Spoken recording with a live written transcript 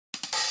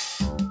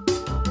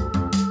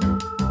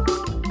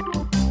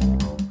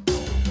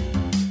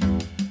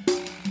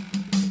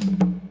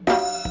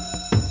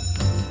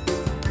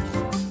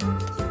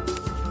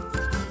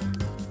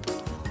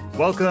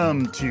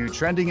Welcome to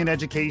Trending in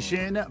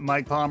Education.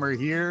 Mike Palmer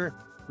here.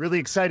 Really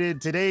excited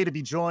today to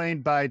be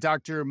joined by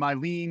Dr.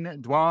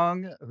 Mylene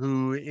Duong,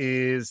 who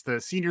is the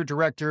Senior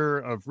Director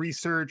of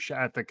Research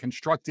at the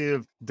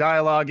Constructive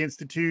Dialogue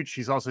Institute.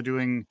 She's also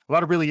doing a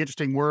lot of really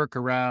interesting work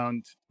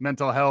around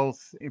mental health,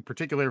 in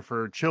particular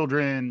for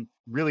children.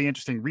 Really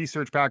interesting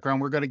research background.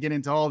 We're going to get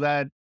into all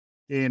that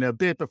in a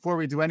bit. Before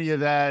we do any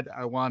of that,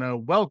 I want to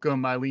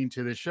welcome Mylene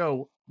to the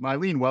show.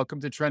 Mylene, welcome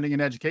to Trending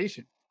in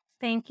Education.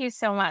 Thank you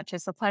so much.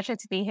 It's a pleasure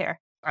to be here.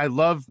 I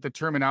love the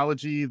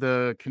terminology,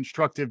 the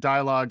Constructive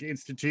Dialogue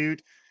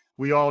Institute.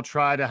 We all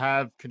try to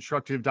have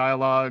constructive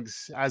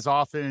dialogues as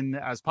often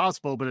as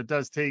possible, but it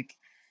does take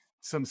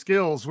some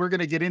skills. We're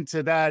going to get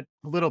into that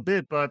a little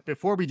bit, but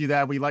before we do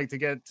that, we like to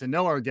get to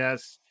know our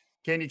guests.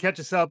 Can you catch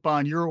us up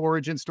on your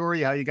origin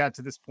story, how you got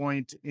to this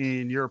point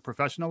in your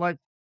professional life?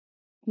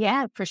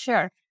 Yeah, for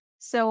sure.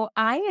 So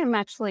I am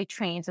actually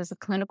trained as a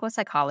clinical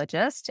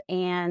psychologist,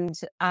 and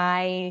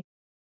I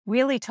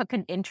really took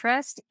an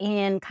interest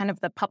in kind of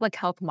the public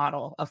health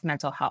model of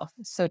mental health.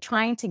 So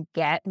trying to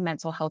get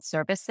mental health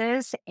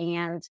services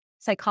and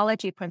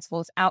psychology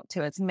principles out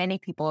to as many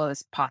people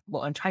as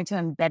possible and trying to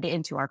embed it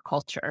into our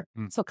culture.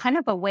 So kind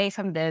of away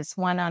from this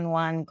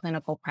one-on-one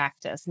clinical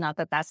practice. Not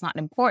that that's not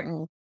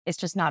important, it's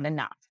just not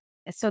enough.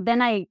 So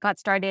then I got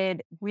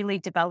started really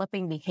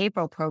developing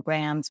behavioral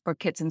programs for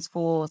kids in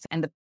schools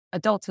and the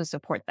adults who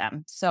support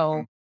them.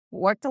 So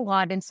worked a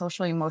lot in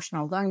social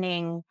emotional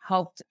learning,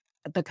 helped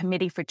the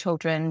Committee for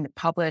Children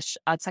publish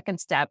a second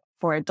step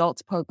for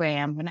adults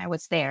program when I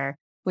was there,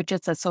 which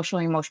is a social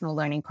emotional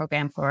learning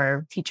program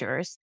for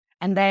teachers.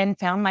 And then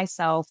found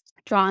myself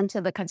drawn to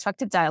the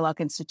Constructive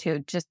Dialogue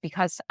Institute just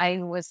because I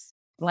was,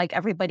 like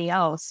everybody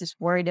else, just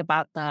worried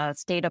about the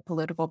state of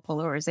political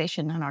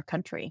polarization in our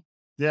country.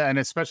 Yeah, and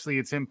especially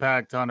its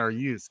impact on our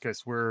youth,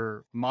 because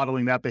we're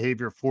modeling that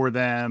behavior for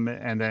them.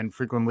 And then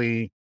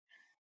frequently,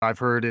 I've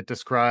heard it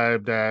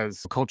described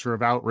as a culture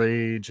of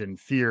outrage and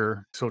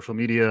fear. Social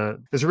media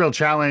is a real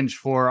challenge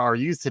for our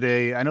youth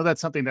today. I know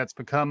that's something that's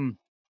become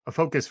a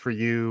focus for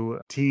you,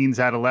 teens,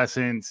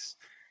 adolescents,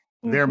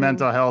 their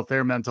mental health,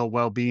 their mental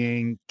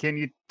well-being. Can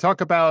you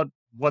talk about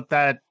what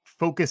that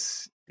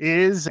focus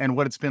is and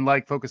what it's been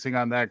like focusing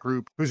on that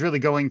group who's really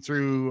going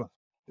through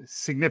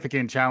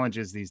significant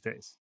challenges these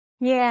days?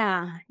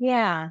 Yeah.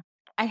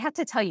 I have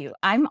to tell you,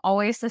 I'm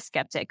always a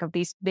skeptic of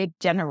these big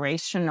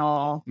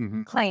generational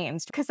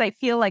claims because I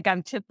feel like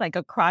I'm just like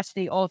a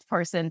crotchety old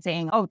person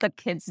saying, oh, the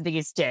kids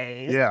these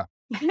days. Yeah.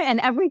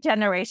 And every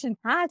generation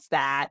has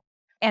that.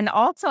 And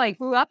also, I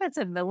grew up as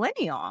a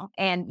millennial,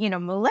 and,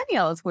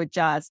 millennials were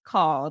just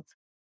called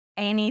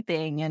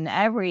anything and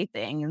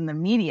everything in the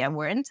media.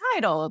 We're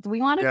entitled. We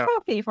want a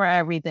trophy for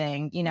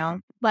everything.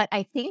 But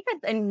I think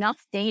that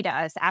enough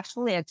data is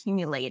actually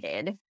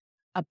accumulated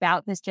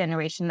about this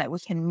generation that we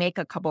can make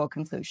a couple of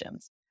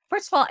conclusions.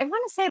 First of all, I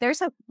want to say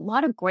there's a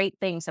lot of great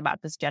things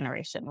about this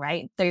generation,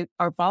 right? They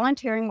are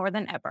volunteering more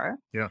than ever.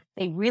 Yeah.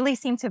 They really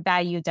seem to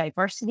value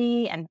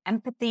diversity and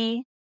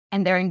empathy,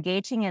 and they're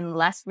engaging in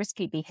less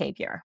risky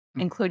behavior,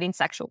 including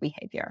sexual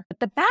behavior. But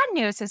the bad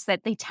news is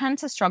that they tend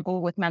to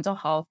struggle with mental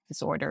health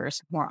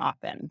disorders more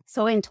often.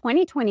 So in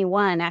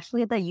 2021,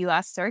 actually, the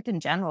U.S.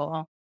 Surgeon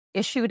General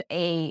issued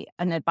an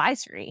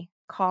advisory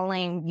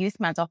calling youth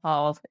mental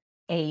health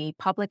a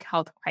public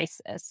health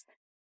crisis.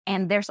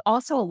 And there's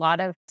also a lot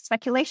of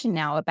speculation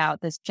now about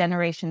this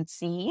Generation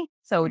C,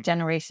 so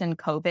Generation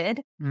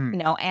COVID,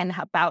 and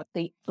about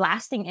the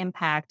lasting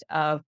impact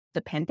of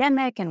the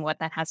pandemic and what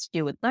that has to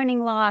do with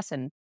learning loss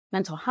and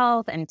mental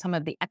health and some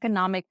of the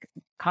economic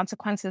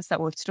consequences that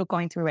we're still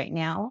going through right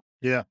now.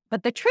 Yeah.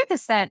 But the truth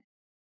is that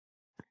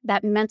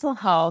mental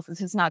health,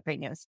 this is not great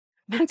news,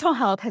 mental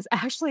health has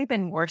actually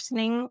been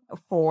worsening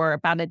for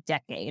about a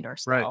decade or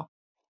so. Right.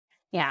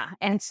 Yeah.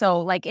 And so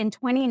like in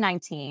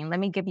 2019, let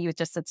me give you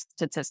just a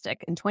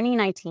statistic. In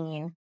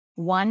 2019,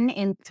 1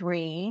 in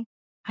 3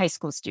 high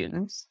school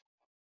students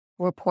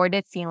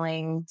reported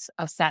feelings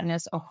of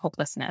sadness or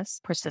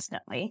hopelessness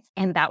persistently.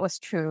 And that was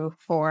true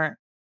for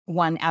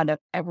 1 out of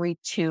every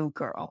 2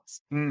 girls.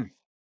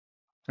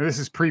 This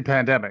is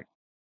pre-pandemic.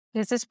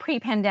 This is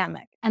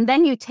pre-pandemic. And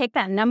then you take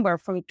that number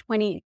from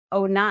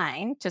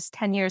 2009, just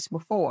 10 years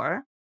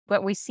before,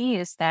 what we see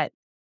is that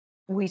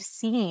we've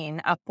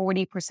seen a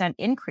 40%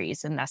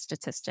 increase in that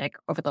statistic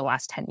over the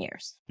last 10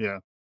 years. Yeah.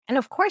 And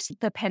of course,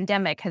 the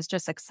pandemic has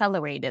just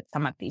accelerated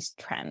some of these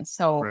trends.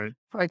 So,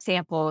 for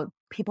example,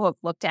 people have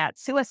looked at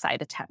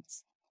suicide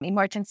attempts,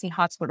 emergency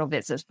hospital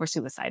visits for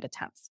suicide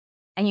attempts.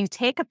 And you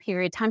take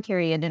a time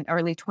period in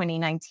early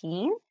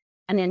 2019,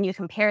 and then you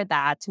compare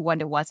that to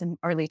what it was in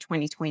early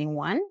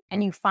 2021,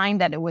 and you find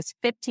that it was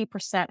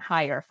 50%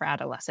 higher for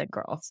adolescent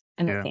girls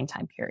in the same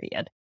time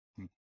period.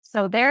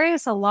 So there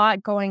is a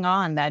lot going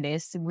on that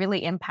is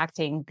really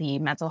impacting the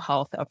mental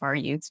health of our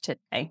youth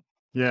today.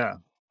 Yeah.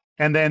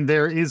 And then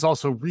there is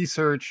also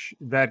research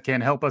that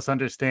can help us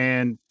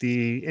understand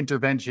the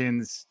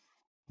interventions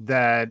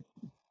that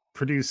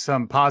produce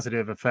some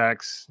positive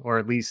effects, or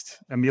at least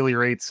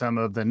ameliorate some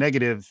of the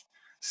negative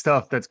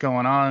stuff that's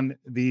going on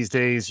these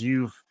days.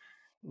 You've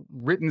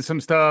written some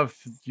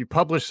stuff, you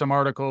published some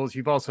articles,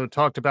 you've also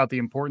talked about the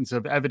importance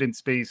of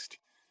evidence-based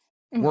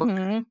work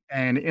Hmm.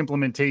 and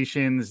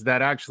implementations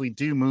that actually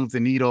do move the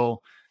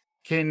needle.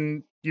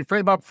 Can you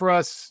frame up for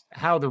us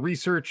how the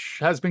research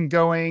has been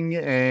going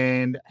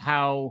and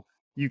how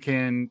you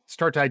can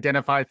start to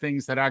identify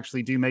things that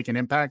actually do make an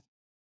impact?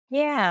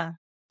 Yeah.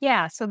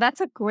 Yeah. So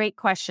that's a great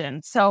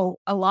question. So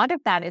a lot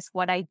of that is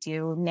what I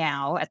do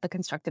now at the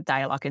Constructive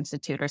Dialogue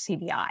Institute, or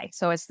CDI.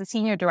 So as the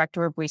Senior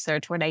Director of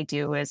Research, what I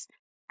do is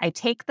I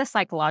take the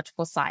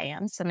psychological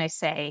science and I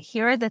say,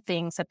 here are the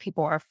things that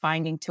people are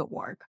finding to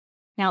work.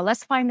 Now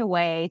let's find a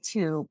way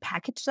to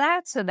package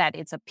that so that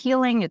it's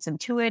appealing, it's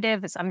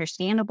intuitive, it's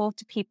understandable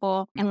to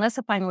people, and let's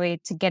find a way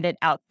to get it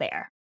out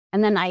there.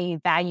 And then I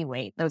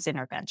evaluate those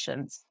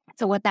interventions.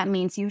 So what that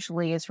means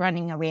usually is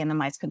running a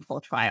randomized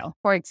control trial.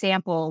 For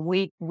example,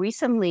 we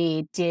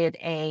recently did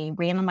a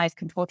randomized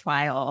control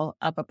trial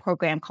of a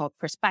program called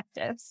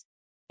Perspectives.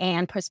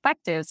 And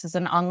Perspectives is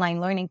an online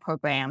learning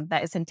program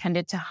that is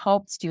intended to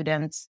help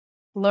students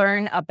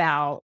learn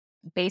about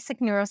basic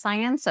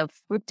neuroscience of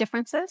group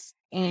differences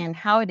and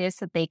how it is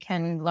that they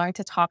can learn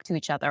to talk to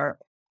each other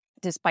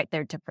despite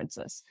their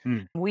differences. Hmm.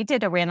 We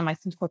did a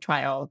randomized control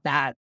trial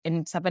that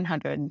in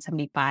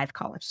 775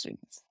 college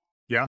students.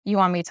 Yeah. You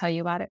want me to tell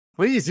you about it?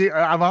 Please,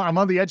 I'm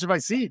on the edge of my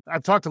seat.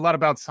 I've talked a lot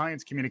about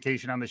science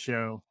communication on the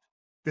show.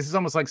 This is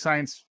almost like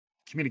science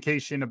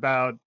communication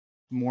about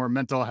more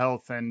mental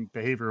health and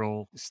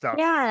behavioral stuff.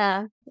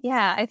 Yeah.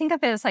 Yeah. I think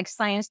of it as like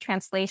science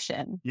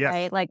translation, Yes.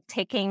 right? Like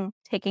taking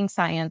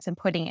science and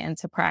putting it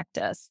into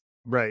practice.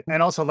 Right.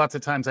 And also lots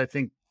of times I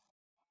think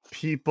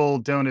people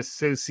don't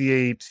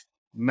associate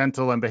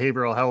mental and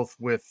behavioral health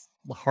with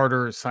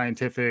harder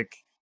scientific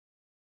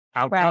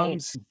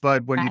outcomes.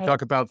 But when you Right.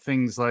 talk about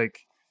things like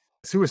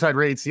suicide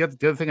rates, the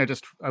other thing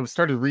I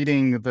started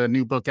reading the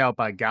new book out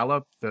by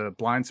Gallup, The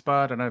Blind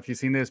Spot. I don't know if you've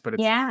seen this, but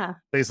it's Yeah.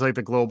 basically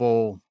the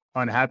global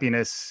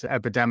unhappiness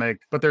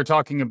epidemic. But they're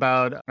talking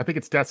about, I think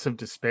it's deaths of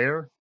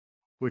despair,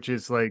 which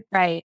is like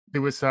Right.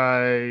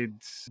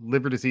 suicides,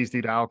 liver disease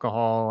due to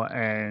alcohol,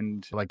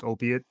 and like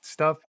opiate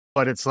stuff.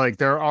 But it's like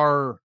there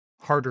are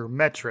harder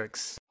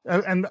metrics.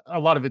 And a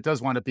lot of it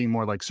does wind up being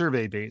more like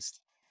survey based.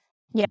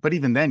 Yeah. But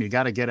even then, you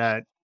got to get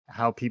at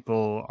how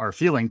people are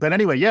feeling. But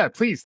anyway, yeah,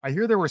 please. I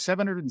hear there were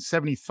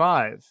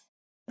 775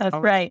 That's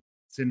right.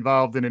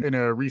 involved in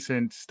a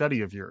recent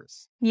study of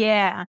yours.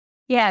 Yeah.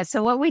 Yeah.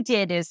 So what we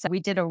did is we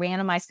did a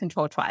randomized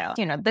control trial.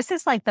 This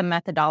is like the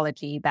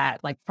methodology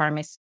that like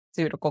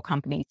pharmaceutical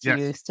companies Yes.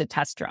 use to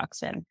test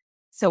drugs. And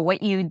so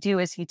what you do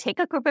is you take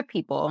a group of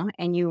people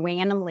and you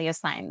randomly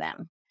assign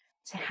them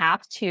to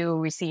have to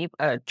receive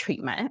a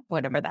treatment,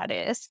 whatever that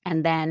is,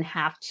 and then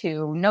have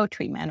to no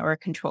treatment or a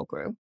control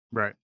group.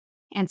 Right.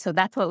 And so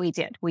that's what we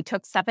did. We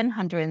took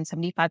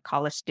 775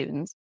 college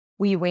students.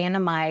 We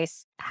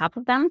randomized half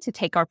of them to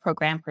take our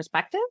program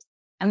Perspectives.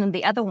 And then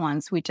the other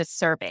ones we just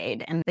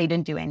surveyed, and they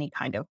didn't do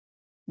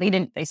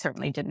they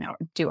certainly didn't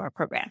do our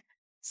program.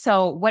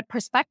 So what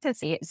Perspectives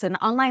is an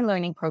online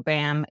learning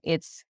program.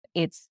 It's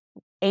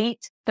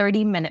 8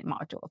 30-minute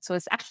modules. So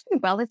it's actually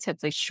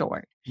relatively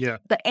short. Yeah.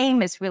 The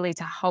aim is really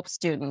to help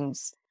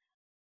students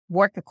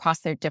work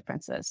across their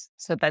differences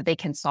so that they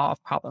can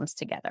solve problems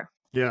together.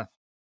 Yeah.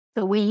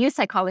 So we use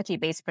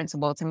psychology-based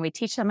principles and we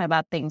teach them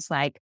about things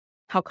like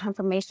how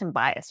confirmation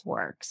bias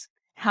works,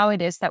 how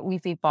it is that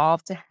we've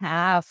evolved to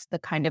have the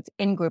kind of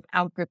in-group,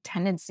 out-group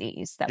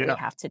tendencies that we Yeah.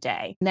 have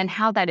today, and then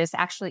how that is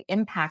actually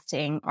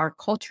impacting our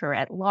culture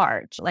at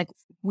large. Like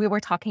we were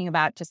talking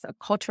about just a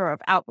culture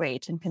of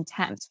outrage and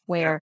contempt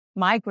where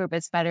my group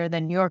is better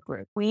than your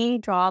group. We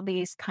draw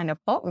these kind of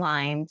fault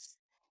lines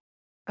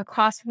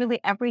across really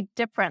every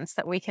difference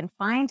that we can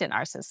find in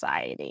our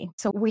society.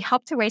 So we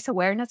help to raise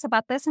awareness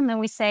about this. And then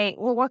we say,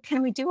 well, what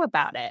can we do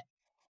about it?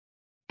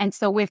 And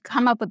so we've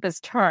come up with this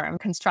term,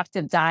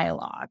 constructive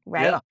dialogue,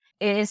 right? Yeah.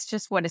 It is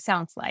just what it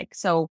sounds like.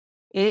 So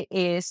it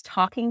is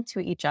talking to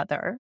each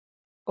other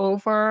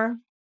over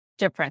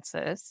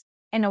differences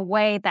in a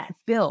way that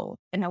builds,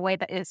 in a way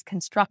that is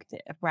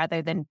constructive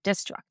rather than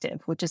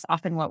destructive, which is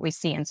often what we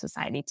see in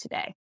society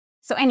today.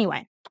 So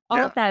anyway, all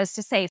Yeah. of that is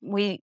to say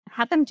we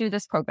had them do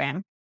this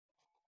program.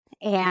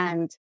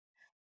 And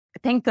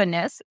thank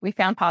goodness we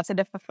found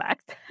positive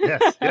effect.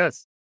 Yes.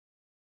 Yes.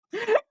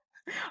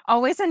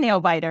 Always a nail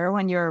biter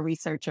when you're a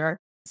researcher.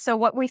 So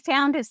what we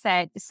found is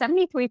that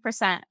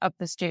 73% of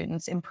the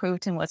students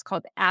improved in what's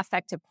called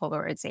affective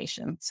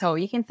polarization. So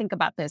you can think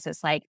about this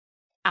as like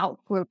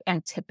outgroup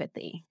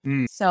antipathy.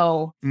 Mm.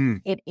 So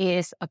Mm. it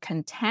is a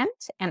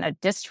contempt and a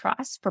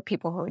distrust for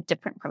people who are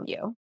different from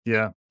you.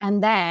 Yeah.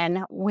 And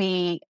then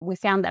we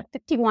found that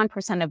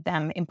 51% of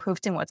them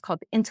improved in what's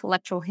called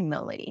intellectual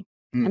humility.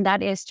 Mm. And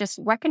that is just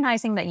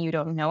recognizing that you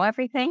don't know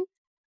everything.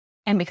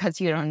 And because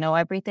you don't know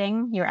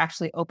everything, you're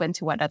actually open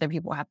to what other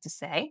people have to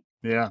say.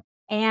 Yeah.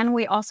 And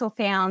we also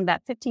found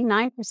that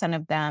 59%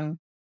 of them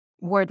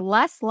were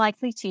less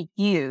likely to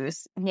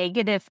use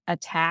negative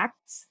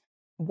attacks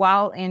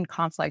while in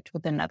conflict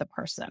with another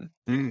person.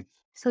 Mm.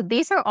 So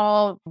these are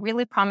all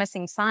really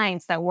promising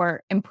signs that we're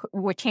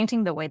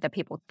changing the way that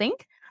people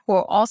think who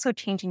are also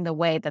changing the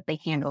way that they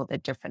handle the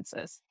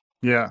differences.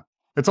 Yeah.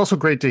 It's also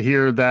great to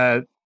hear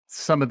that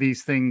some of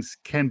these things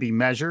can be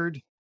measured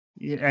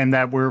and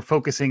that we're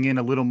focusing in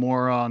a little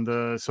more on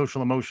the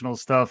social emotional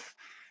stuff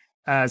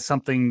as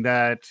something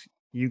that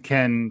you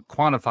can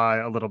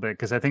quantify a little bit.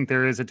 Cause I think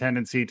there is a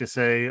tendency to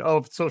say, oh,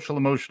 if it's social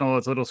emotional,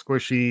 it's a little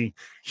squishy.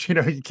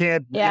 You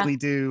can't Yeah. really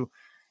do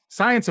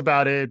science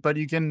about it, but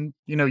you can,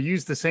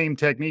 use the same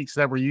techniques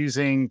that we're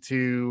using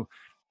to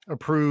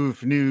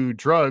approve new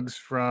drugs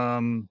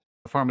from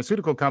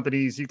pharmaceutical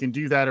companies. You can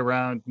do that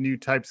around new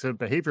types of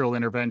behavioral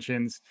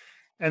interventions.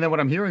 And then what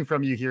I'm hearing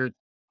from you here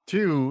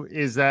too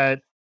is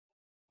that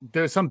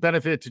there's some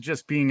benefit to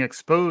just being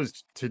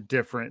exposed to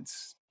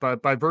difference.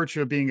 But by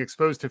virtue of being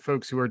exposed to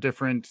folks who are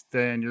different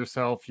than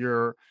yourself,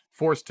 you're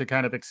forced to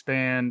kind of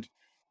expand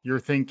your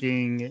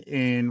thinking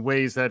in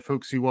ways that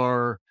folks who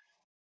are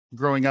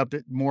growing up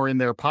more in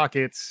their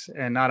pockets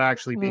and not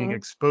actually being Mhm.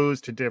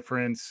 exposed to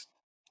difference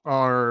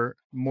are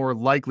more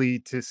likely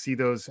to see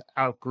those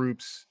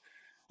outgroups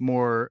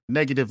more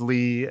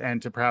negatively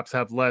and to perhaps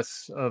have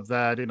less of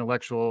that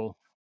intellectual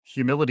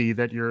humility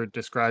that you're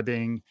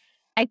describing.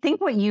 I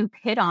think what you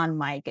hit on,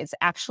 Mike, is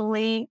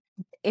actually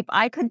if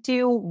I could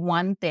do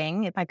one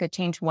thing, if I could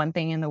change one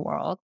thing in the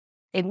world,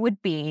 it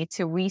would be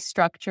to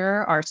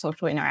restructure our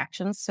social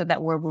interactions so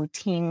that we're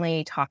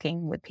routinely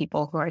talking with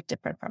people who are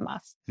different from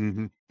us.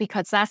 Hmm.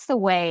 Because that's the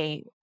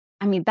way,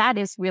 I mean, that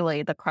is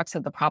really the crux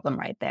of the problem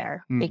right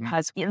there. Hmm.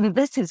 Because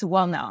this is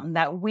well known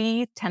that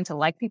we tend to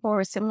like people who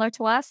are similar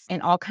to us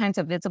in all kinds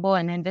of visible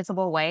and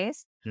invisible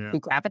ways. Yeah. We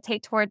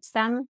gravitate towards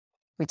them,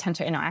 we tend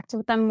to interact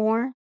with them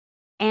more.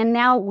 And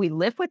now we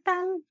live with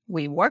them,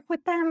 we work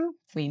with them,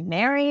 we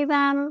marry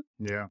them,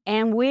 Yeah.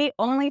 and we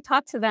only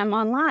talk to them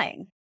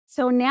online.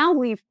 So now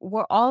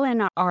we're all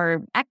in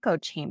our echo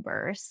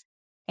chambers,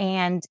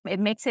 and it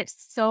makes it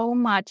so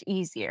much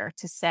easier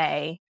to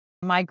say,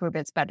 my group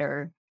is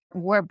better,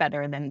 we're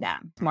better than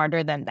them,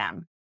 smarter than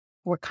them,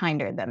 we're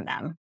kinder than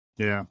them.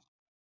 Yeah.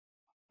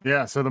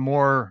 Yeah. So the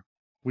more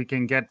we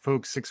can get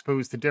folks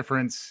exposed to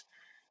difference,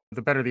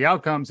 the better the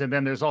outcomes. And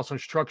then there's also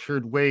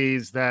structured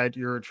ways that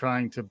you're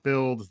trying to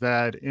build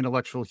that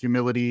intellectual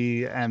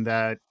humility and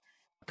that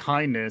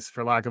kindness,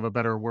 for lack of a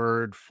better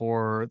word,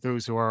 for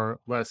those who are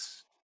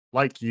less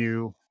like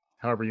you,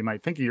 however you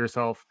might think of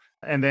yourself.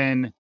 And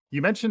then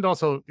you mentioned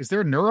also, is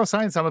there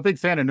neuroscience? I'm a big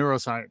fan of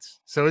neuroscience.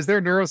 So is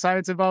there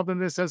neuroscience involved in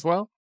this as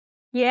well?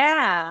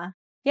 Yeah.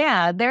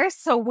 Yeah.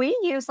 So we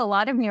use a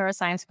lot of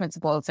neuroscience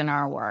principles in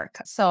our work.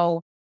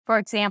 So, for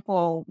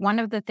example, one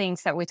of the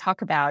things that we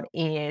talk about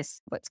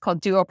is what's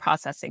called dual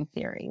processing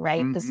theory,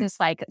 right? This Hmm. is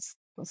like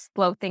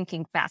slow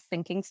thinking, fast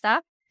thinking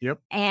stuff. Yep.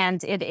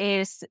 And it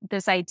is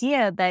this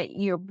idea that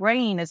your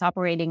brain is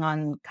operating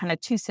on kind of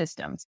two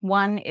systems.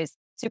 One is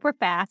super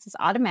fast, it's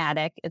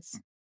automatic,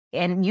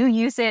 and you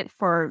use it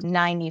for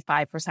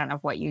 95%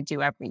 of what you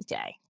do every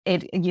day.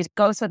 It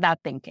goes without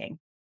thinking.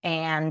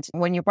 And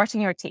when you're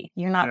brushing your teeth,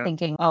 you're not Yeah.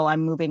 thinking, oh,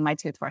 I'm moving my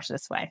toothbrush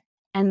this way.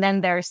 And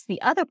then there's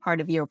the other part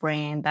of your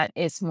brain that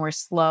is more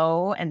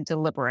slow and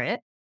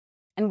deliberate.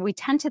 And we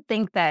tend to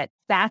think that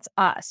that's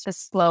us, the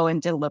slow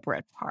and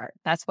deliberate part.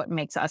 That's what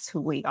makes us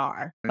who we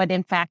are. Right. But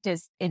in fact,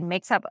 it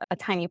makes up a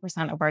tiny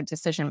percent of our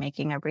decision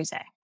making every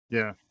day.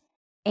 Yeah.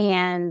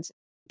 And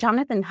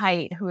Jonathan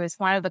Haidt, who is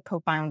one of the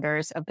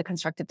co-founders of the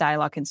Constructive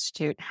Dialogue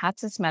Institute, has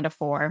this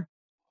metaphor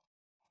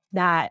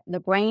that the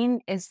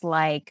brain is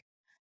like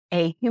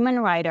a human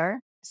rider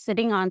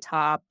sitting on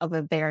top of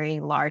a very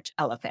large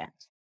elephant.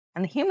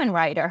 And the human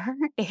rider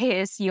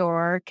is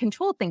your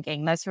controlled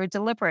thinking, that's your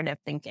deliberative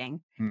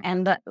thinking. Hmm.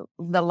 And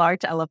the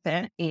large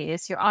elephant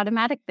is your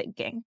automatic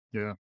thinking.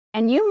 Yeah.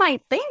 And you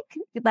might think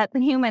that the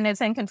human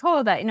is in control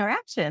of that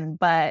interaction,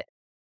 but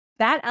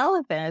that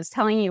elephant is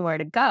telling you where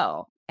to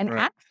go. And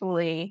Right.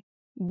 actually,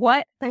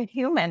 what the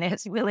human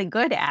is really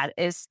good at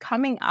is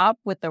coming up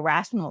with the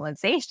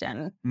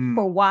rationalization Mm.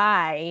 for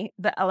why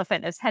the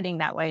elephant is heading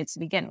that way to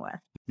begin with.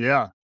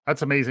 Yeah,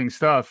 that's amazing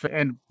stuff.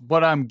 And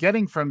what I'm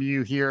getting from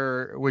you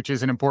here, which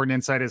is an important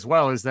insight as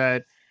well, is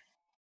that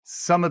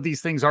some of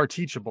these things are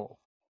teachable.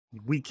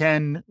 We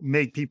can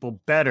make people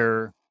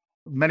better.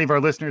 Many of our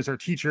listeners are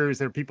teachers.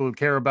 They're people who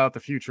care about the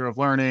future of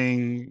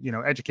learning,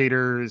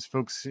 educators,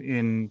 folks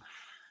in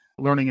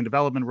learning and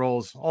development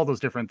roles, all those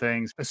different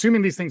things.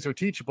 Assuming these things are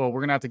teachable,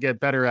 we're going to have to get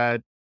better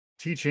at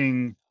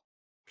teaching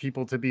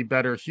people to be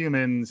better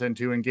humans and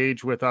to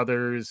engage with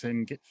others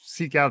and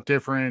seek out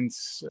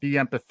difference, be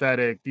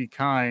empathetic, be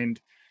kind.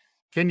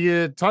 Can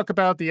you talk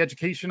about the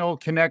educational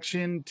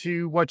connection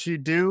to what you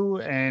do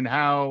and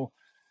how,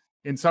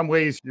 in some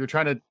ways, you're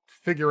trying to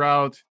figure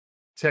out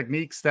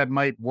techniques that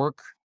might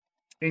work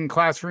in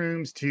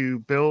classrooms to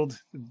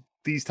build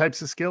these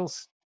types of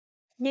skills?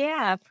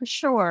 Yeah, for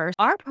sure.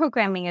 Our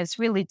programming is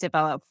really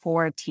developed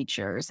for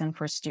teachers and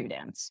for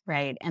students,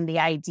 right? And the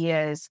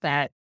idea is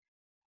that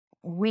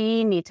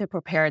we need to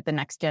prepare the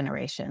next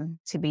generation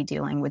to be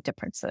dealing with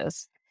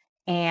differences.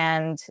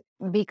 And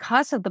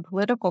because of the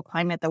political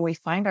climate that we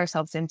find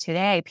ourselves in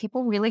today,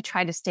 people really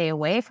try to stay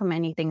away from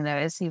anything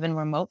that is even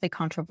remotely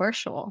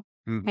controversial.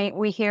 Mm, right?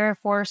 We hear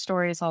horror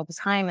stories all the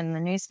time in the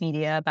news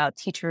media about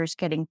teachers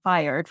getting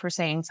fired for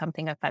saying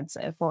something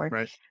offensive or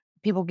right.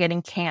 people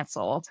getting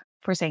canceled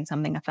for saying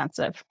something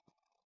offensive.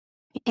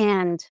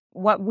 And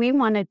what we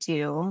want to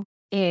do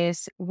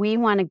is we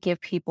want to give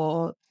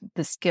people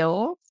the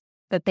skills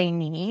that they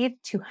need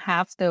to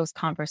have those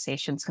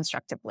conversations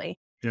constructively.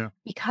 Yeah.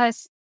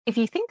 Because if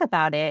you think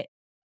about it,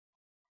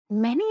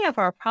 many of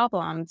our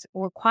problems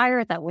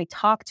require that we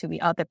talk to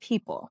the other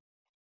people.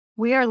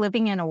 We are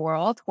living in a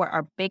world where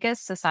our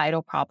biggest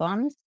societal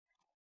problems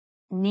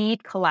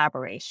need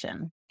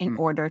collaboration in Mm,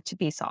 order to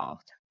be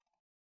solved.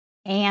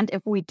 And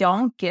if we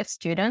don't give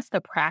students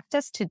the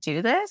practice to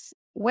do this,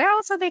 where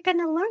else are they going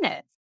to learn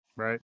it?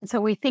 right. So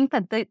we think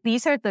that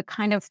these are the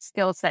kind of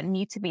skills that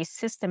need to be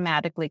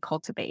systematically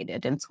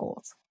cultivated in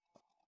schools.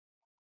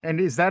 And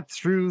is that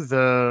through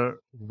the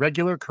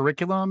regular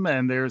curriculum?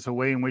 And there's a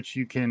way in which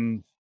you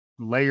can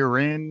layer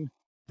in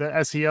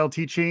the SEL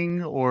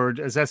teaching, or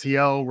does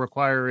SEL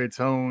require its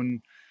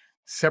own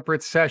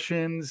separate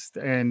sessions?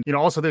 And,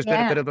 also there's been a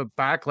Yeah. bit of a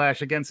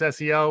backlash against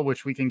SEL,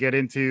 which we can get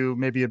into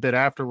maybe a bit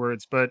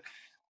afterwards. But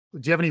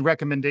do you have any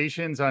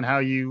recommendations on how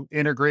you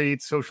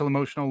integrate social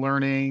emotional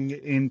learning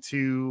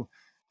into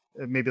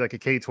maybe like a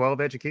K-12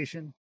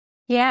 education?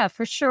 Yeah,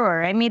 for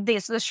sure. I mean,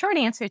 the short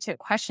answer to your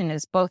question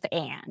is both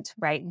and,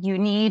 right? You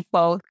need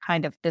both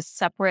kind of this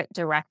separate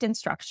direct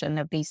instruction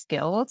of these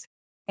skills,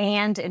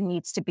 and it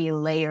needs to be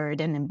layered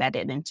and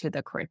embedded into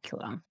the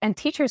curriculum. And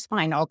teachers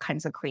find all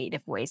kinds of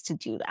creative ways to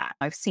do that.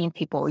 I've seen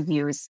people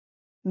use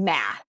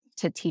math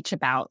to teach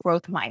about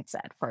growth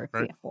mindset, for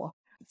Right. example.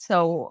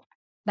 So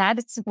that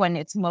is when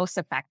it's most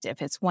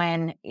effective. It's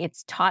when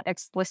it's taught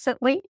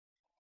explicitly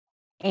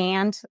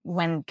and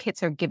when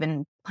kids are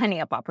given plenty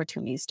of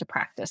opportunities to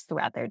practice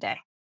throughout their day.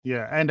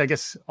 Yeah, and I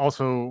guess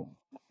also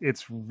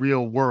it's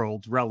real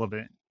world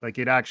relevant. Like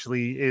it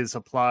actually is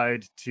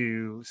applied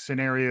to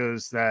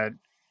scenarios that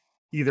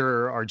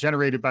either are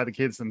generated by the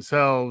kids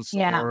themselves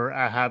Yeah. or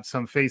have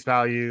some face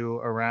value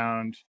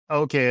around,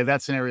 okay,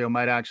 that scenario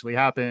might actually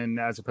happen,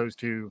 as opposed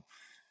to,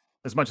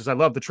 as much as I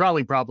love the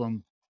trolley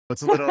problem,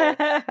 it's a little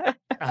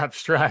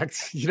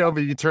abstract, but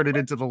you turn it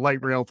into the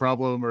light rail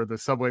problem or the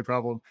subway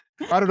problem.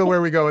 I don't know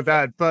where we go with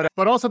that, but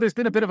also there's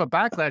been a bit of a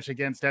backlash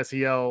against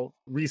SEL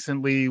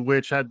recently,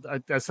 which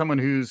as someone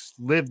who's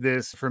lived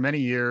this for many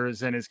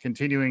years and is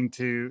continuing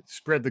to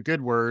spread the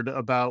good word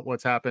about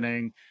what's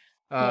happening.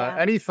 Yeah.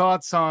 Any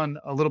thoughts on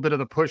a little bit of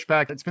the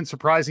pushback? It's been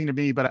surprising to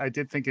me, but I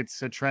did think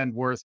it's a trend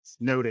worth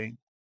noting.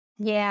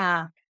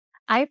 Yeah.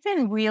 I've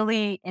been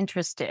really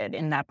interested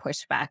in that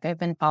pushback. I've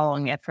been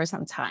following it for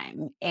some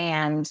time.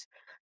 And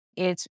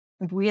it's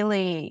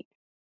really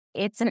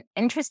it's an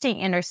interesting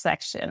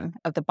intersection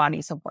of the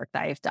bodies of work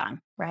that I've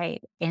done,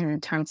 right? In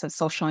terms of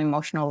social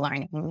emotional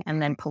learning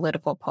and then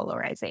political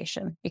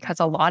polarization, because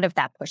a lot of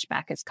that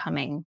pushback is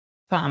coming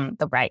from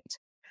the right,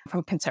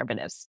 from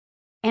conservatives.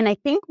 And I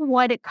think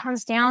what it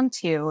comes down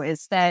to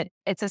is that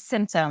it's a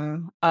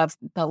symptom of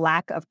the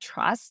lack of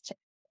trust,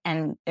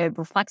 and it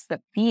reflects the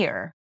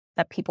fear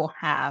that people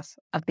have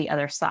of the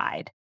other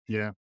side.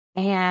 Yeah.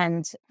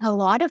 And a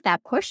lot of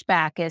that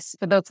pushback is,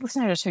 for those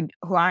listeners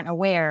who aren't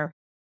aware,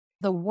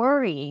 the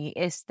worry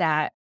is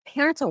that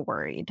parents are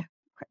worried,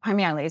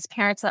 primarily it's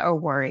parents that are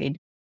worried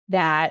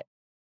that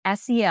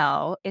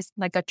SEL is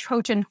like a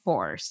Trojan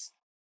horse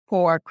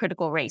for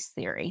critical race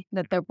theory,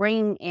 that they're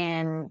bringing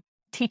in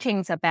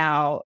teachings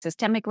about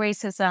systemic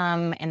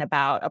racism and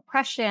about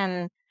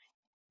oppression,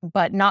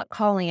 but not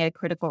calling it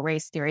critical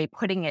race theory,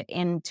 putting it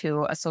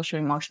into a social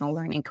emotional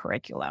learning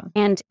curriculum.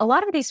 And a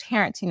lot of these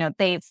parents,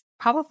 they've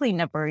probably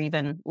never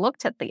even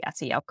looked at the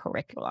SEL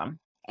curriculum.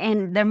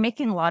 And they're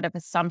making a lot of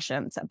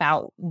assumptions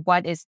about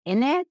what is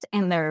in it.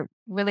 And they're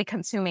really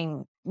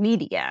consuming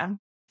media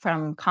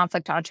from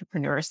conflict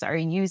entrepreneurs that are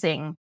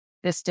using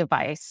this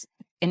device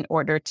in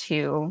order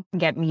to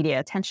get media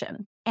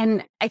attention.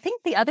 And I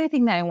think the other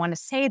thing that I want to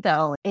say,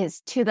 though,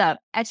 is to the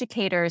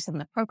educators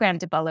and the program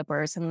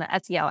developers and the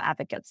SEL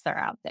advocates that are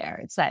out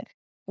there, it's that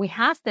we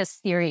have this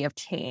theory of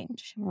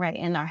change, right,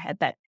 in our head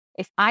that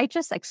if I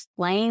just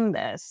explain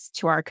this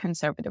to our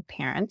conservative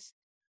parents,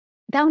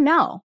 they'll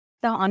know.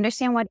 They'll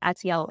understand what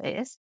SEL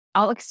is.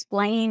 I'll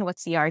explain what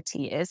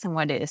CRT is and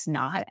what it is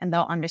not, and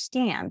they'll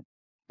understand.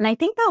 And I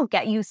think they'll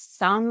get you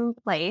some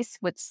place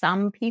with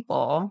some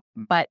people,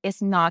 Mm, but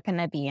it's not going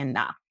to be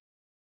enough.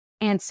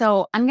 And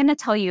so I'm going to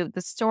tell you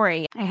the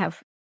story. I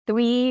have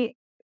three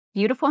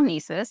beautiful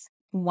nieces,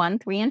 1,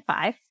 3, and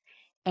 5.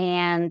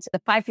 And the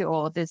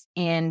 5-year-old is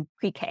in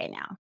pre-K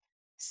now.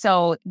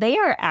 So they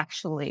are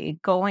actually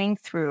going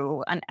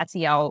through an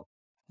SEL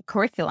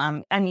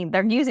curriculum. I mean,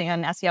 they're using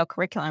an SEL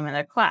curriculum in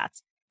their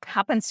class.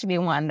 Happens to be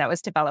one that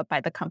was developed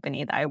by the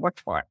company that I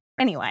worked for.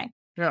 Anyway,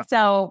 yeah.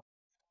 so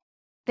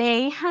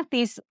they have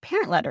these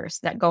parent letters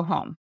that go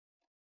home.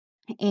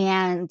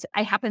 And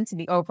I happened to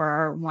be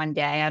over one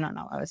day. I don't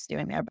know what I was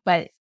doing there,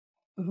 but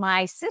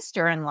my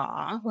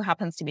sister-in-law, who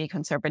happens to be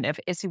conservative,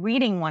 is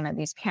reading one of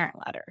these parent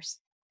letters.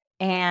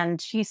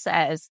 And she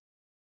says,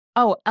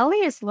 "Oh, Ellie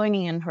is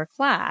learning in her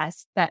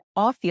class that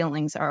all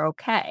feelings are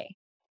okay."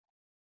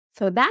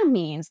 So that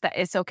means that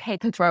it's okay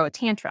to throw a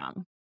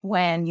tantrum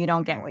when you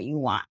don't get what you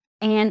want.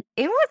 And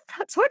it was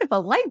sort of a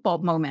light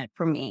bulb moment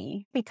for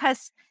me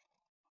because,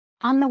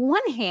 on the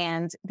one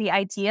hand, the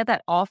idea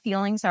that all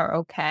feelings are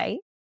okay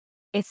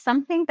is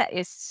something that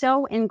is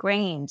so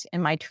ingrained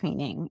in my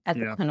training as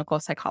a Yeah. clinical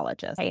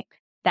psychologist, right,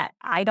 that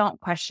I don't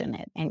question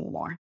it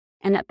anymore.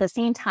 And at the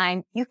same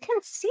time, you can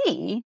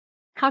see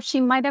how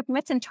she might have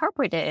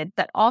misinterpreted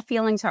that all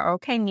feelings are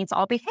okay means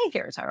all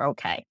behaviors are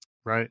okay.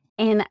 Right.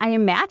 And I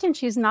imagine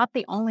she's not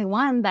the only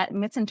one that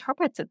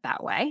misinterprets it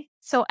that way.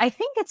 So I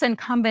think it's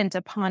incumbent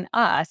upon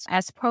us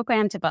as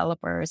program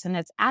developers and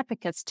as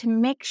advocates to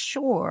make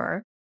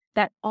sure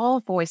that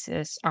all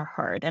voices are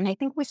heard. And I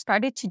think we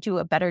started to do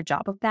a better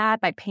job of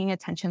that by paying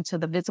attention to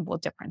the visible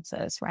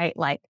differences, right?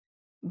 Like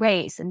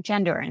race and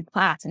gender and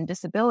class and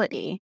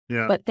disability.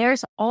 Yeah. But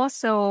there's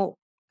also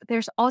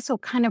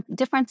kind of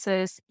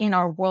differences in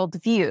our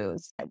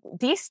worldviews.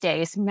 These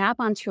days map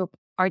onto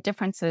our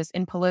differences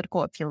in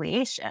political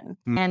affiliation.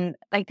 Mm. And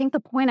I think the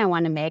point I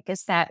want to make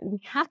is that we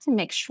have to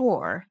make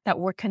sure that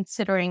we're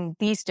considering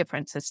these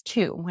differences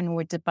too when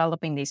we're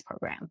developing these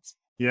programs.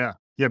 Yeah.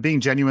 Yeah. Being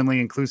genuinely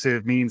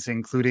inclusive means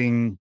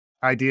including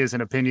ideas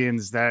and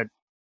opinions that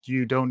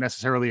you don't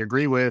necessarily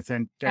agree with.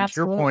 And to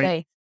your point,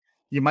 Absolutely.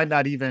 you might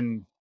not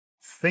even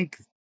think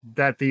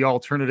that the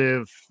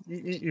alternative,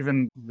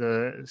 even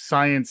the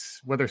science,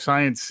 whether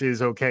science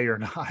is okay or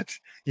not,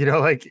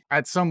 like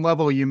at some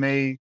level, you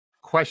may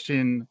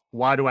question,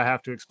 why do I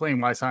have to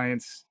explain why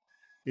science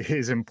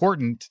is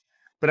important?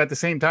 But at the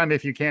same time,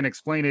 if you can't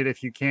explain it,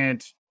 if you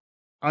can't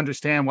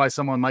understand why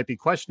someone might be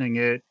questioning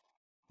it,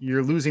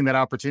 you're losing that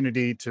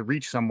opportunity to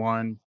reach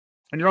someone.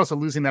 And you're also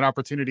losing that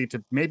opportunity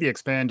to maybe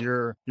expand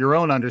your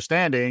own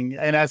understanding.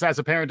 And as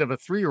a parent of a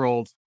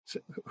 3-year-old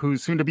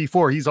who's soon to be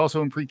 4, he's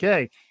also in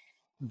pre-K.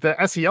 The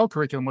SEL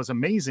curriculum was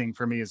amazing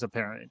for me as a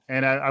parent.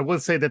 And I will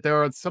say that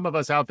there are some of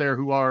us out there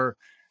who are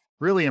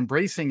really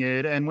embracing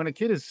it. And when a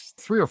kid is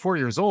 3 or 4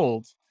 years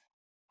old,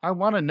 I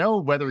want to know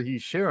whether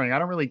he's sharing. I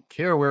don't really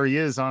care where he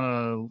is on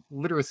a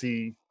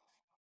literacy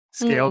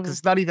scale because Mm,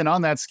 it's not even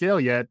on that scale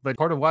yet. But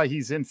part of why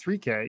he's in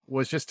 3K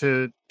was just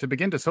to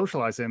begin to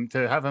socialize him,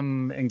 to have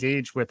him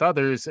engage with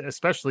others,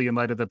 especially in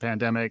light of the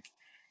pandemic.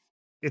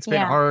 It's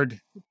been yeah. hard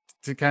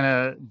to kind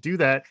of do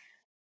that.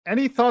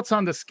 Any thoughts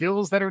on the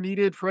skills that are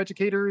needed for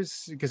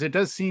educators? Because it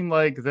does seem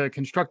like the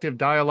constructive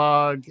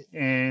dialogue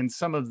and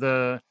some of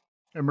the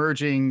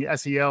emerging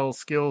SEL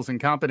skills and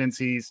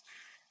competencies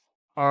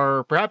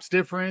are perhaps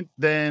different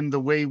than the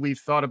way we've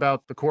thought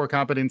about the core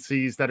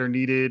competencies that are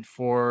needed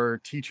for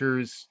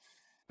teachers.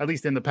 At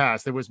least in the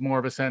past, there was more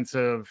of a sense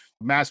of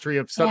mastery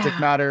of subject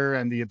Yeah. matter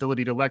and the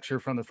ability to lecture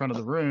from the front of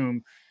the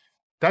room.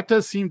 That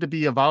does seem to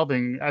be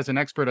evolving. As an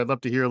expert, I'd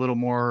love to hear a little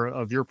more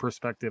of your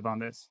perspective on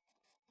this.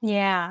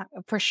 Yeah,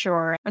 for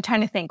sure. I'm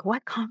trying to think,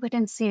 what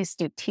competencies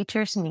do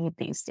teachers need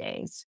these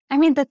days? I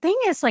mean, the thing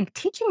is, like,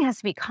 teaching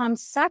has become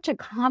such a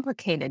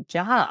complicated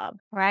job,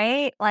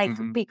 right? Like,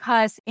 Hmm.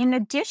 because in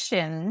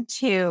addition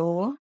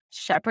to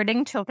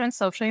shepherding children's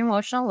social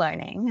emotional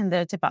learning and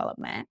their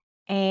development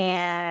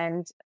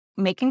and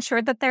making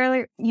sure that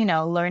they're,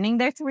 learning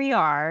their 3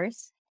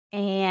 R's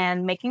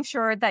and making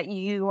sure that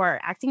you are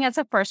acting as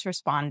a first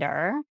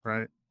responder,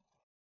 Right.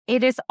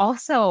 it is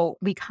also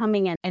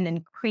becoming an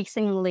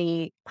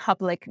increasingly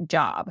public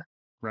job.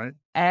 Right.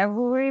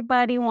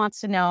 Everybody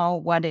wants to know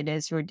what it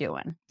is you're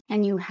doing.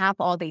 And you have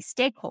all these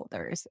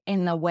stakeholders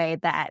in the way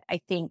that I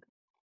think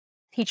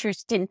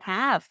teachers didn't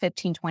have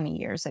 15, 20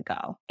 years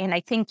ago. And I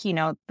think,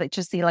 that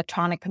just the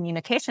electronic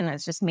communication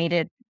has just made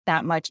it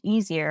that much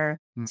easier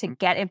to Hmm.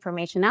 get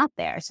information out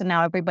there. So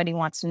now everybody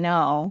wants to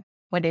know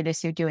what it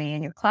is you're doing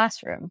in your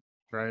classroom.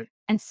 Right.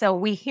 And so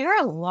we hear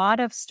a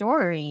lot of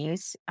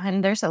stories,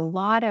 and there's a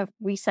lot of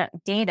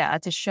recent data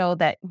to show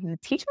that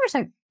teachers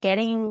are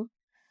getting,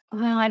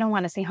 well, I don't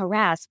want to say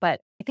harassed,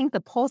 but I think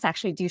the polls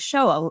actually do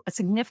show a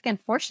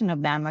significant portion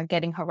of them are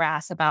getting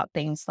harassed about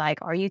things like,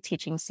 are you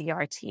teaching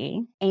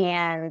CRT?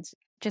 And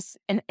just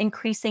an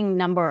increasing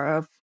number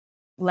of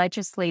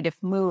legislative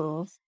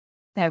moves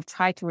that have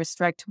tried to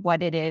restrict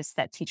what it is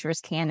that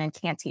teachers can and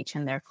can't teach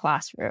in their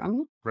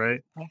classroom, Right.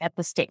 right, at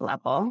the state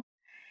level.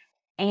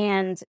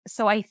 And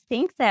so I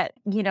think that,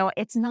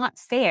 it's not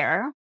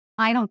fair.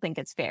 I don't think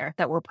it's fair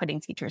that we're putting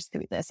teachers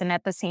through this. And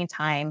at the same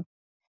time,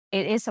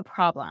 it is a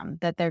problem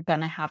that they're going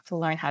to have to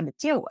learn how to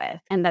deal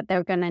with and that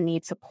they're going to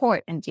need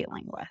support in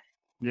dealing with.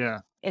 Yeah.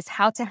 Is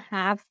how to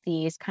have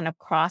these kind of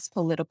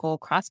cross-political,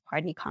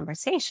 cross-party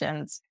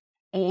conversations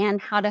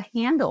and how to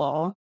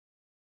handle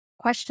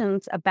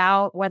questions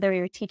about whether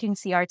you're teaching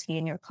CRT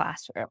in your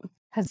classroom,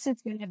 because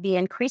it's going to be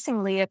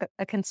increasingly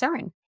a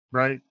concern.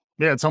 Right.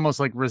 Yeah. It's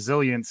almost like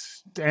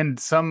resilience and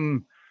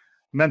some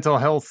mental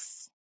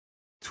health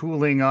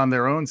tooling on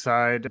their own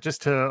side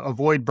just to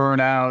avoid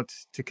burnout,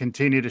 to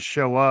continue to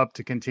show up,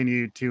 to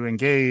continue to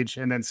engage.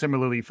 And then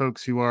similarly,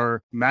 folks who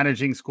are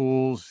managing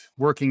schools,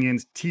 working in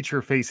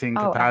teacher facing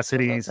Oh,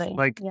 capacities, absolutely.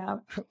 like Yeah.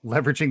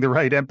 leveraging the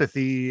right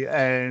empathy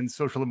and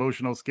social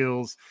emotional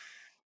skills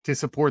to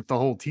support the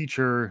whole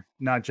teacher,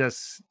 not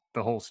just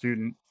the whole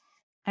student.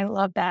 I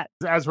love that.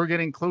 As we're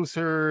getting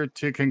closer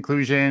to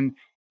conclusion,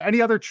 any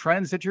other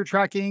trends that you're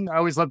tracking? I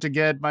always love to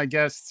get my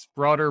guests'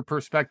 broader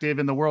perspective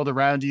in the world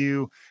around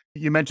you.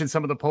 You mentioned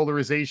some of the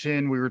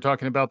polarization. We were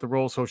talking about the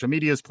role social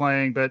media is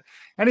playing, but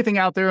anything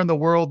out there in the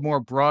world more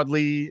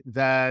broadly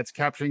that's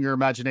capturing your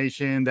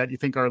imagination that you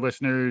think our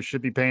listeners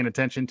should be paying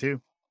attention to?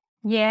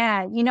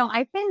 Yeah,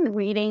 I've been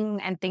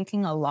reading and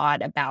thinking a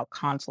lot about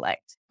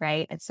conflict,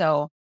 right? And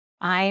so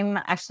I'm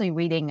actually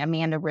reading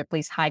Amanda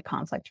Ripley's High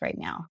Conflict right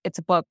now. It's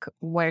a book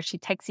where she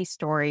takes these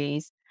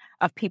stories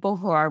of people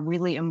who are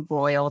really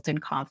embroiled in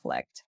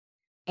conflict.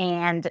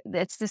 And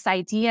it's this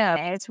idea,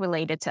 it's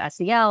related to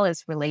SEL,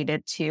 it's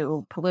related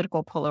to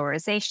political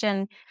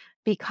polarization,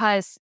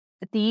 because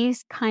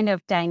these kind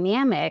of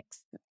dynamics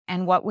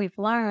and what we've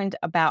learned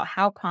about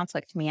how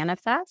conflict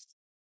manifests,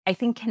 I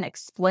think can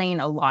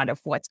explain a lot of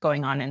what's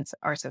going on in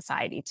our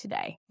society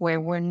today, where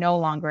we're no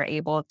longer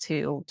able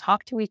to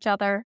talk to each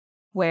other,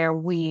 where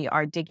we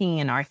are digging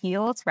in our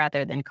heels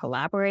rather than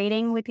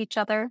collaborating with each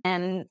other.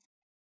 And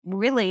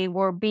really,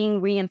 we're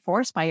being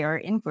reinforced by our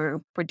in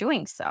group for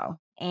doing so.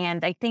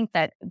 And I think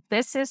that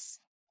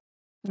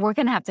we're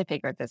going to have to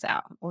figure this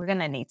out. We're going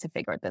to need to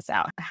figure this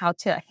out, how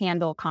to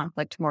handle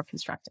conflict more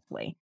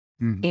constructively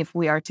Mhm. if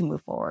we are to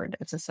move forward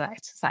as a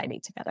society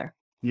together.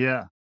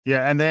 Yeah.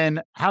 Yeah. And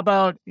then how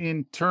about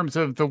in terms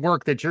of the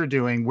work that you're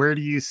doing? Where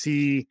do you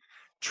see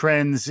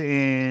trends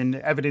in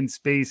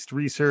evidence-based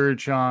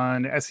research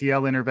on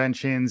SEL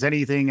interventions,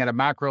 anything at a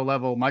macro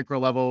level, micro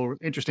level,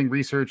 interesting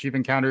research you've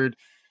encountered?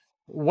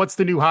 What's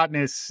the new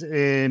hotness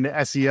in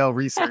SEL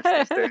research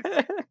these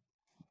days?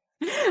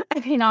 I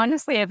mean,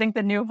 honestly, I think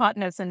the new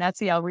hotness in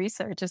SEL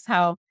research is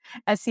how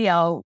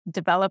SEL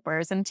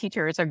developers and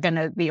teachers are going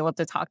to be able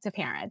to talk to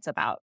parents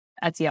about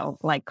SEL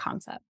like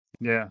concepts.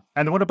 Yeah.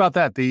 And what about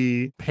that?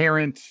 The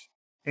parent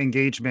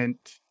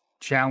engagement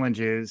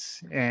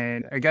challenges.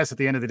 And I guess at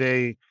the end of the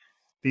day,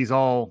 these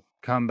all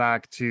come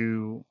back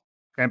to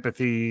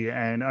empathy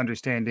and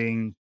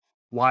understanding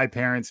why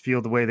parents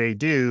feel the way they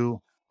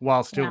do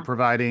while still Yeah.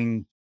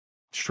 providing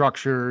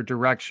structure,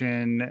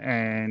 direction,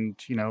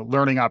 and,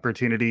 learning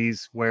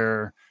opportunities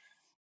where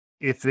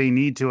if they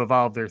need to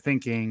evolve their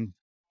thinking,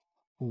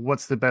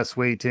 what's the best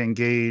way to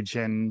engage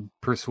and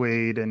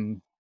persuade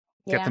and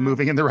get them Yeah.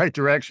 moving in the right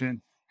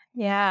direction?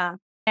 Yeah.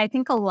 I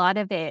think a lot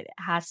of it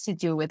has to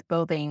do with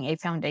building a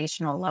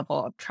foundational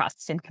level of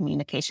trust and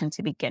communication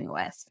to begin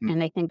with. Mm.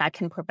 And I think that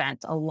can prevent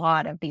a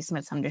lot of these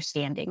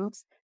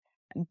misunderstandings.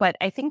 But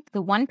I think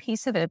the one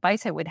piece of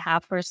advice I would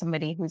have for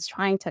somebody who's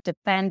trying to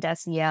defend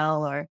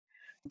SEL or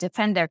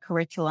defend their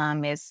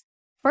curriculum is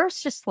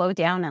first just slow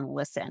down and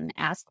listen,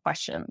 ask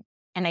questions.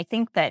 And I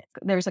think that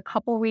there's a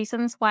couple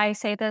reasons why I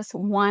say this.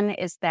 One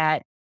is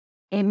that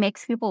it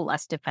makes people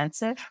less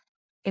defensive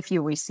if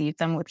you receive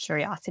them with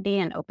curiosity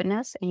and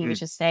openness and you Mm.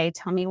 just say,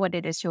 tell me what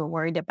it is you're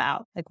worried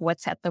about, like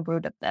what's at the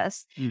root of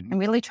this, Mhm. and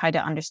really try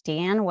to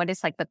understand what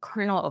is like the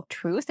kernel of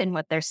truth in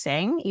what they're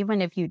saying,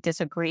 even if you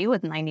disagree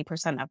with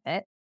 90% of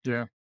it.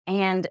 Yeah.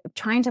 And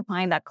trying to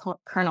find that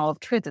kernel of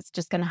truth is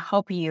just going to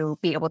help you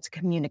be able to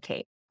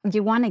communicate.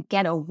 You want to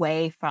get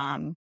away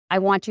from, I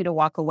want you to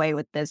walk away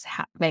with this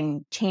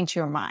having changed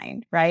your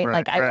mind, right? Right.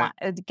 Like I Right.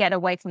 want to get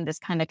away from this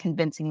kind of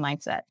convincing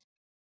mindset.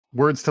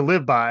 Words to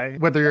live by,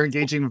 whether you're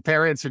engaging with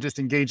parents or just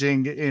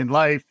engaging in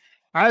life.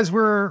 As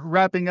we're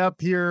wrapping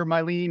up here,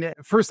 Mylene,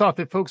 first off,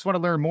 if folks want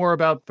to learn more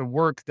about the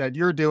work that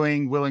you're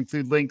doing, we'll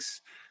include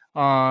links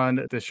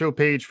on the show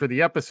page for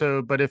the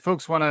episode. But if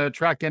folks want to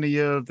track any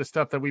of the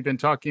stuff that we've been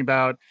talking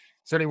about,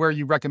 is there anywhere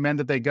you recommend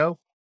that they go?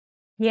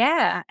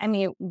 Yeah. I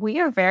mean, we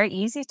are very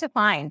easy to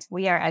find.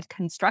 We are at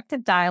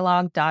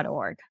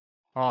constructivedialogue.org.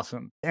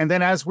 Awesome. And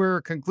then as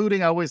we're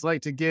concluding, I always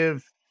like to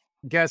give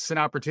guests an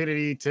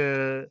opportunity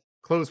to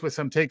close with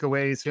some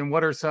takeaways. And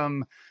what are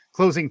some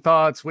closing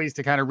thoughts, ways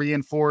to kind of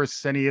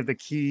reinforce any of the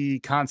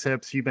key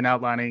concepts you've been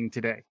outlining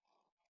today?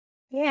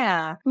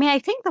 Yeah. I mean, I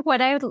think that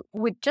what I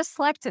would just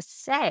like to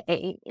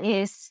say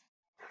is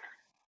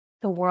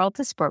the world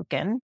is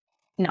broken.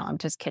 No, I'm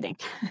just kidding.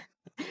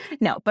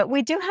 No, but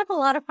we do have a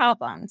lot of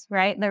problems,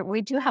 right?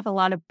 We do have a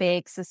lot of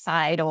big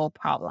societal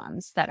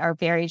problems that are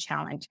very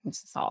challenging to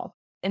solve.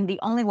 And the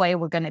only way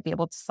we're going to be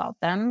able to solve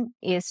them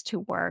is to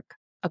work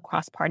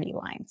across party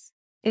lines.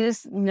 It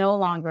is no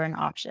longer an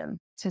option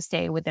to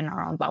stay within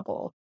our own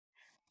bubble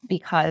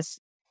because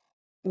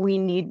we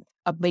need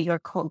a bigger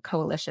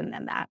coalition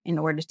than that in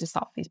order to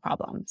solve these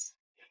problems.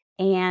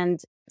 And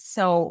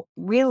so,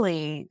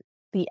 really,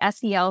 the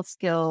SEL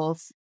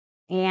skills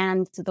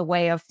and the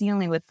way of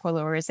dealing with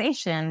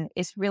polarization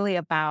is really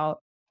about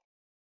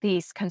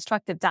these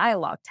constructive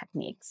dialogue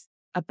techniques,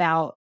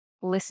 about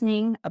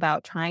listening,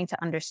 about trying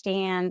to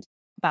understand,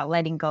 about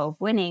letting go of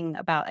winning,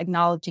 about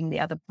acknowledging the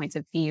other points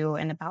of view,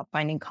 and about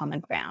finding common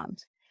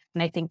ground.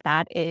 And I think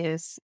that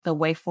is the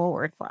way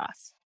forward for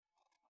us.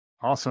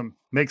 Awesome.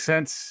 Makes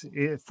sense.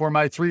 For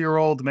my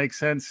 3-year-old, makes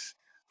sense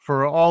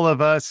for all of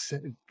us.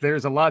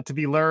 There's a lot to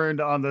be learned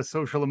on the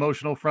social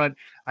emotional front.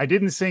 I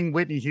didn't sing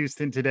Whitney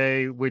Houston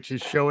today, which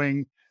is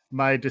showing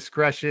my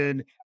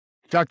discretion.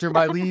 Dr.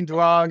 Mylene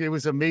Duong, it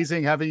was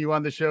amazing having you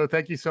on the show.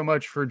 Thank you so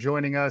much for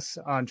joining us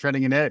on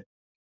Trending in Ed.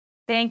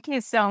 Thank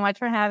you so much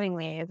for having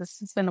me.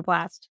 This has been a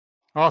blast.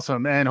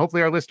 Awesome. And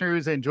hopefully our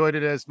listeners enjoyed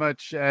it as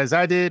much as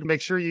I did.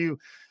 Make sure you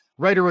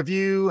write a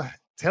review,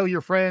 tell your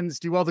friends,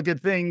 do all the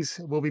good things.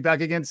 We'll be back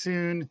again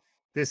soon.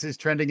 This is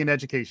Trending in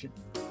Education.